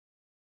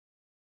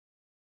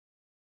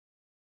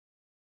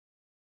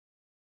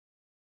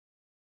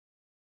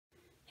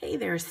Hey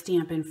there,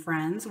 Stampin'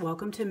 friends.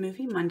 Welcome to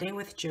Movie Monday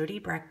with Jody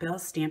Breckbill,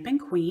 Stampin'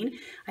 Queen.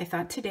 I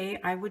thought today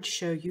I would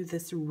show you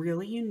this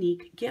really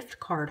unique gift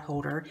card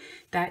holder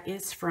that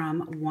is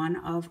from one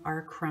of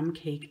our crumb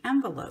cake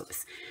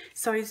envelopes.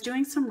 So I was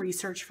doing some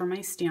research for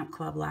my stamp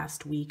club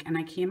last week and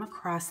I came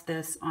across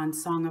this on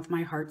Song of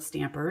My Heart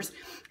Stampers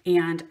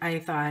and I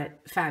thought,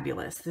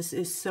 fabulous. This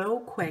is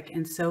so quick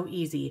and so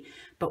easy,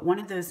 but one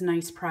of those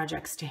nice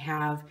projects to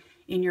have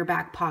in your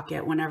back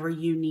pocket whenever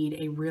you need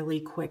a really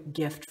quick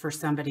gift for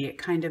somebody. It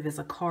kind of is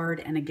a card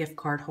and a gift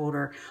card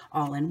holder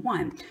all in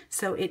one.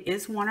 So it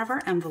is one of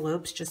our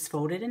envelopes just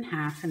folded in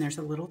half, and there's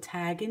a little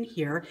tag in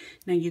here.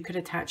 Now you could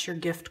attach your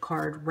gift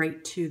card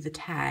right to the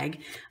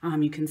tag.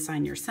 You can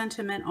sign your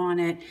sentiment on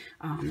it,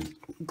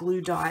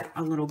 glue dot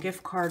a little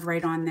gift card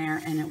right on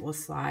there, and it will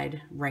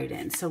slide right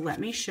in. So let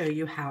me show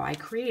you how I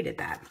created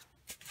that.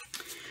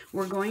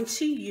 We're going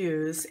to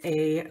use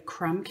a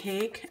crumb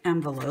cake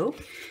envelope.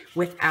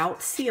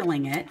 Without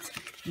sealing it,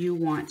 you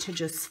want to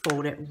just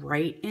fold it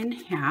right in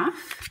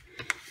half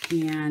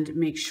and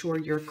make sure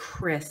your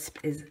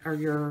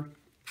your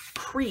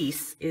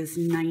crease is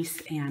nice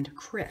and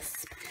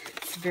crisp.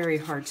 It's very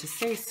hard to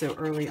say so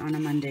early on a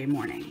Monday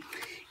morning.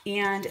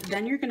 And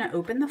then you're going to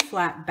open the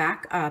flap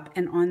back up,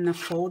 and on the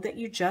fold that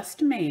you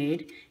just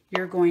made,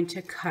 you're going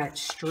to cut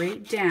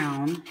straight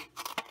down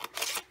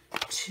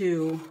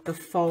to the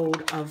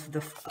fold of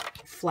the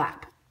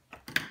flap.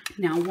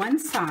 Now one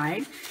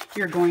side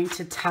you're going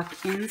to tuck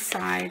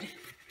inside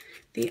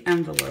the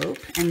envelope,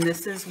 and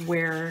this is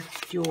where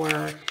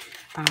your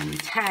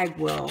tag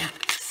will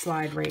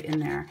slide right in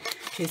there.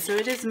 Okay, so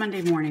it is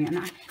Monday morning and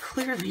I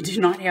clearly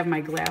do not have my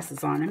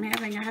glasses on. I'm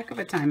having a heck of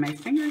a time. My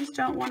fingers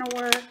don't want to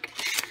work.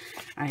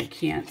 I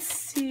can't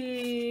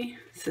see.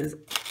 This is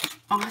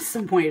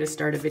awesome way to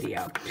start a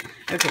video.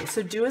 Okay,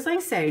 so do as I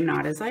say,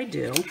 not as I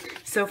do.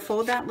 So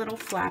fold that little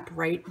flap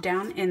right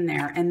down in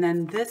there, and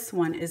then this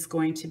one is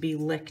going to be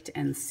licked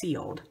and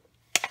sealed.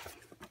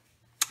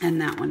 And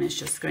that one is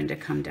just going to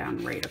come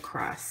down right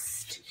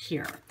across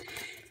here.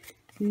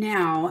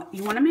 Now,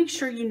 you want to make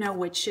sure you know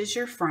which is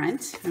your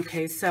front.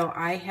 Okay, so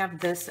I have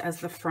this as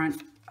the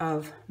front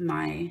of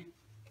my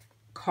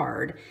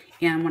card,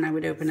 and when I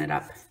would open it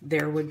up,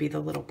 there would be the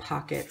little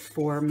pocket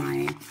for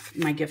my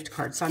gift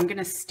card. So I'm going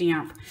to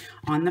stamp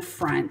on the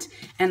front,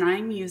 and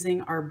I'm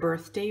using our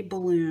Birthday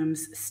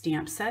Blooms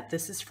stamp set.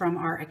 This is from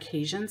our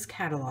Occasions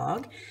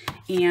catalog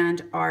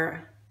and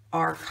our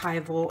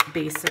archival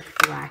basic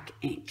black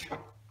ink.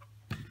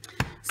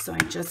 So I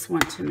just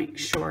want to make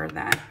sure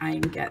that I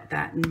get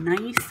that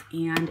nice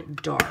and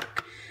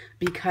dark,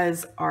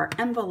 because our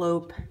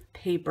envelope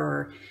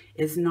paper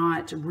is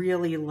not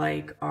really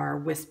like our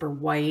Whisper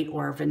White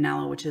or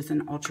Vanilla, which is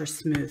an ultra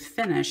smooth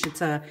finish. It's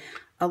a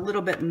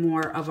little bit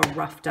more of a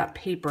roughed up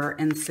paper,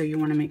 and so you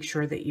want to make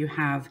sure that you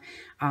have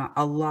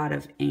a lot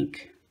of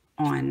ink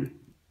on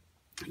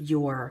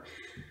your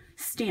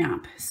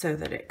stamp so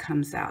that it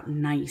comes out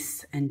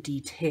nice and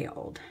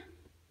detailed.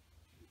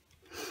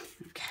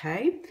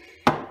 Okay.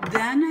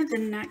 Then the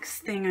next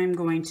thing I'm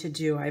going to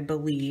do, I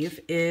believe,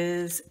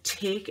 is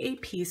take a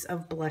piece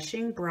of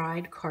Blushing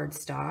Bride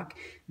cardstock.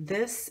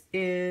 This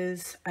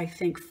is, I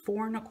think,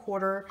 4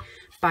 1/4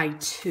 by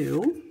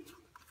 2.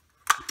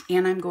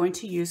 And I'm going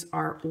to use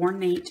our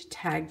Ornate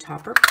Tag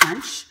Topper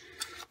Punch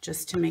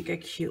just to make a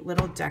cute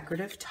little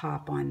decorative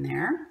top on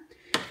there.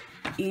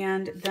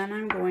 And then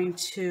I'm going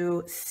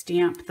to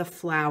stamp the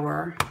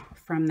flower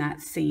from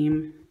that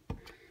same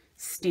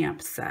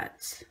stamp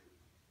set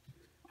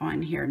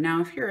on here.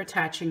 Now, if you're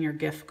attaching your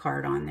gift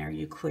card on there,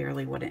 you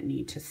clearly wouldn't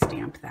need to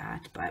stamp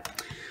that,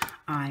 but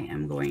I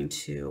am going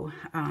to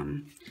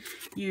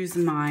use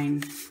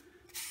mine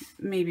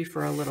maybe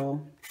for a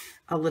little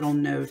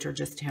note, or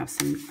just to have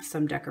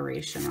some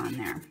decoration on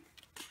there.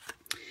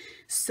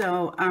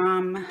 So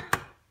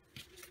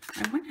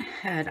I went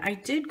ahead, I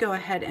did go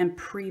ahead and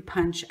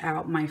pre-punch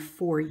out my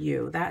For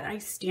You. That I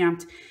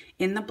stamped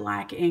in the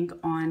black ink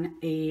on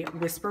a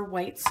Whisper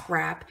White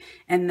scrap,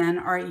 and then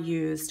I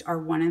used our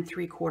 1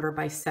 3/4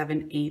 by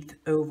 7/8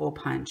 oval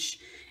punch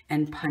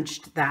and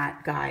punched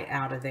that guy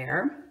out of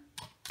there.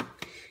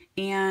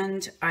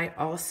 And I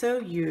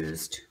also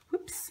used,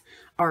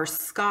 our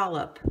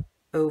scallop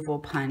oval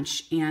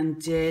punch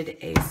and did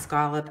a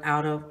scallop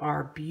out of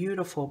our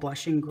beautiful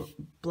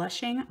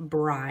Blushing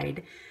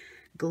Bride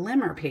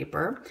glimmer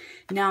paper.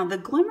 Now the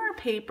glimmer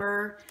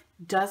paper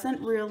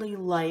doesn't really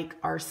like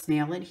our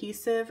snail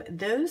adhesive.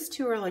 Those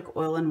two are like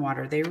oil and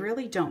water. They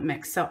really don't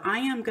mix. So I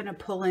am going to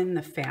pull in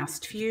the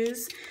fast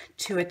fuse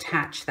to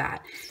attach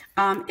that.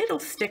 It'll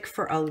stick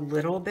for a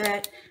little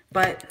bit,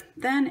 but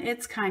then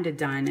it's kind of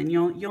done, and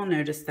you'll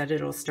notice that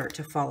it'll start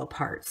to fall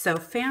apart. So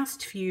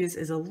fast fuse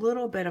is a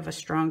little bit of a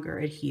stronger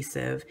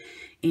adhesive,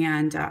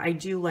 and I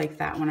do like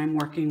that when I'm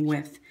working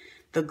with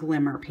the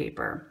glimmer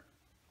paper.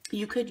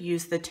 You could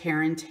use the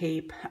tear and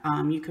tape.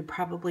 You could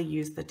probably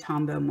use the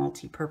Tombow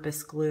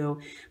multi-purpose glue,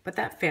 but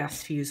that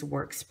fast fuse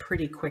works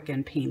pretty quick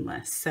and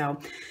painless. So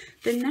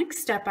the next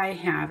step I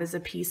have is a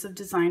piece of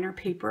designer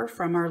paper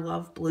from our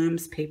Love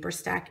Blooms paper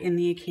stack in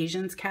the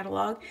Occasions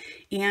catalog.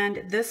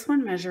 And this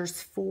one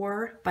measures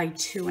 4 by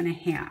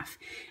 2.5.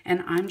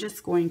 And I'm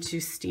just going to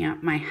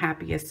stamp my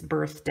happiest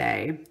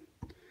birthday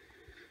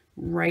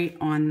right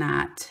on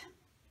that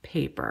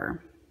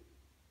paper.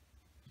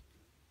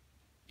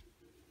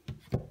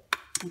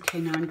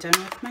 Okay, now I'm done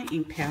with my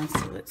ink pad,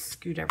 so let's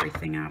scoot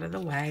everything out of the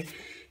way.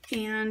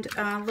 And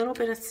a little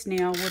bit of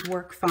snail would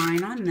work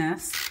fine on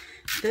this.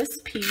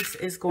 This piece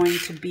is going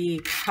to be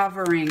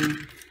covering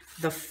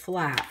the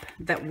flap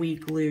that we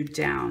glued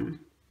down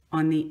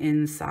on the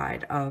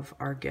inside of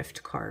our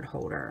gift card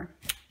holder.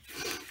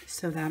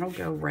 So that'll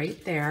go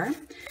right there.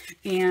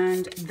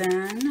 And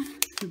then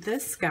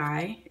this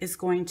guy is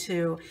going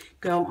to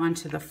go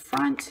onto the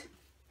front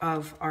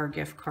of our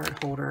gift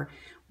card holder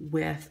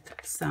with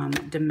some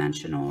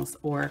dimensionals,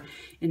 or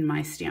in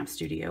my stamp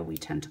studio, we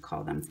tend to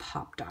call them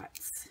pop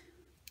dots.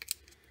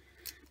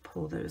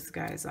 Pull those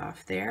guys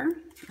off there,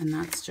 and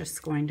that's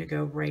just going to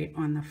go right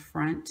on the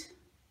front.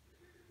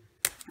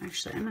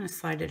 Actually, I'm going to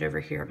slide it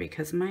over here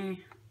because my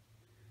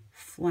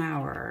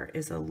flower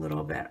is a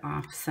little bit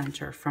off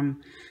center from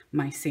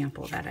my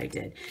sample that I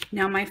did.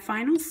 Now my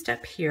final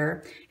step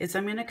here is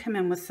I'm going to come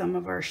in with some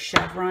of our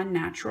Chevron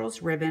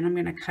Naturals ribbon. I'm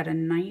going to cut a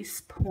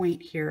nice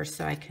point here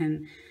so I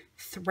can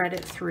thread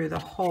it through the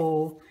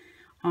hole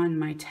on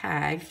my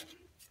tag.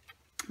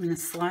 I'm going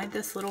to slide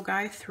this little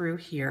guy through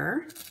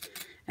here,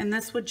 and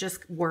this would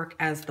just work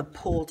as the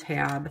pull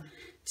tab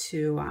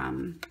to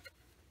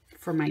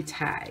for my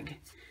tag.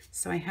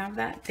 So I have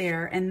that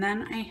there, and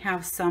then I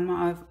have some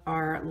of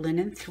our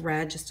linen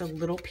thread, just a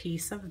little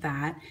piece of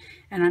that,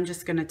 and I'm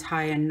just going to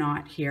tie a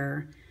knot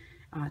here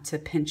to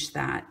pinch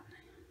that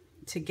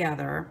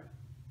together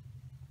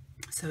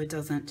so it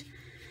doesn't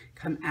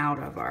come out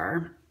of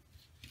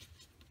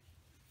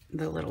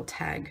the little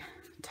tag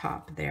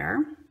top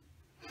there.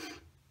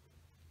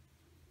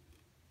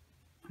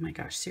 Oh my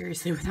gosh,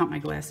 seriously, without my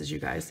glasses, you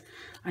guys,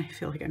 I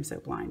feel like I'm so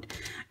blind.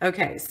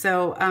 Okay,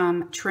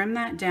 so trim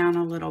that down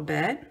a little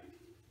bit.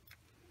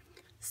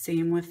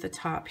 Same with the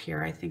top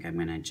here. I think I'm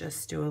going to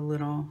just do a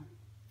little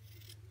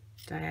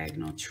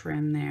diagonal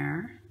trim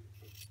there.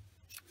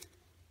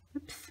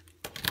 Oops.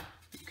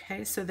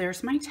 Okay, so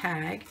there's my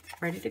tag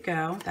ready to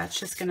go. That's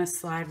just going to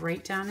slide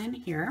right down in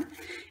here.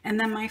 And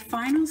then my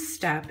final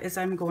step is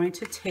I'm going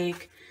to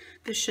take,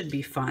 this should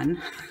be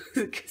fun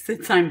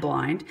since I'm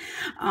blind,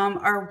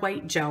 our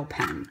white gel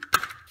pen.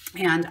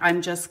 And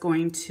I'm just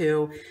going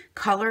to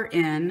color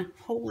in,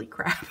 holy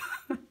crap.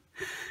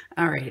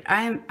 All right,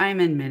 I'm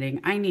admitting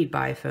I need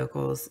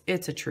bifocals.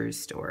 It's a true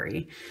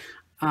story.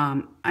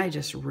 I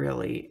just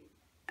really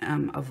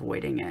am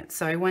avoiding it.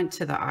 So I went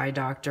to the eye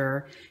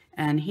doctor,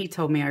 and he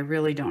told me I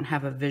really don't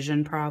have a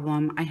vision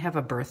problem. I have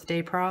a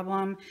birthday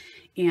problem.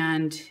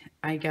 And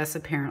I guess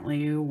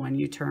apparently when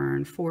you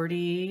turn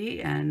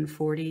 40 and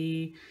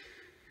 40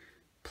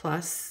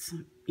 plus,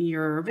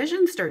 your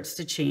vision starts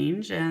to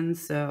change. And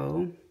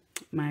so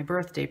my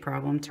birthday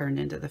problem turned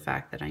into the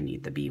fact that I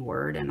need the B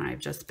word, and I've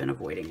just been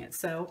avoiding it.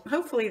 So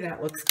hopefully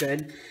that looks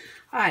good.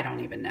 I don't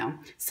even know.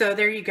 So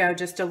there you go.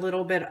 Just a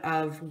little bit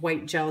of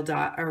white gel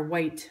dot or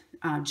white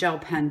gel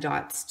pen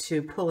dots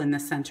to pull in the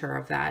center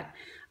of that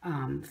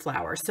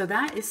flower. So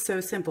that is so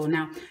simple.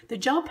 Now the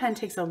gel pen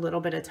takes a little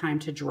bit of time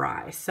to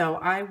dry, so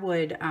I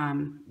would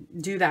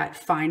do that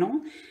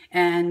final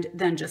and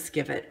then just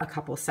give it a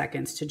couple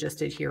seconds to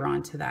just adhere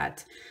onto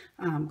that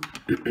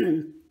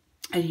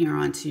adhere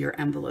onto your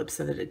envelope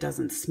so that it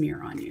doesn't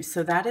smear on you.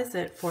 So that is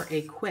it for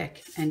a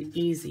quick and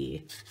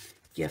easy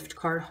gift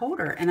card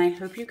holder, and I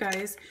hope you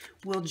guys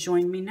will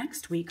join me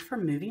next week for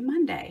Movie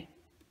Monday.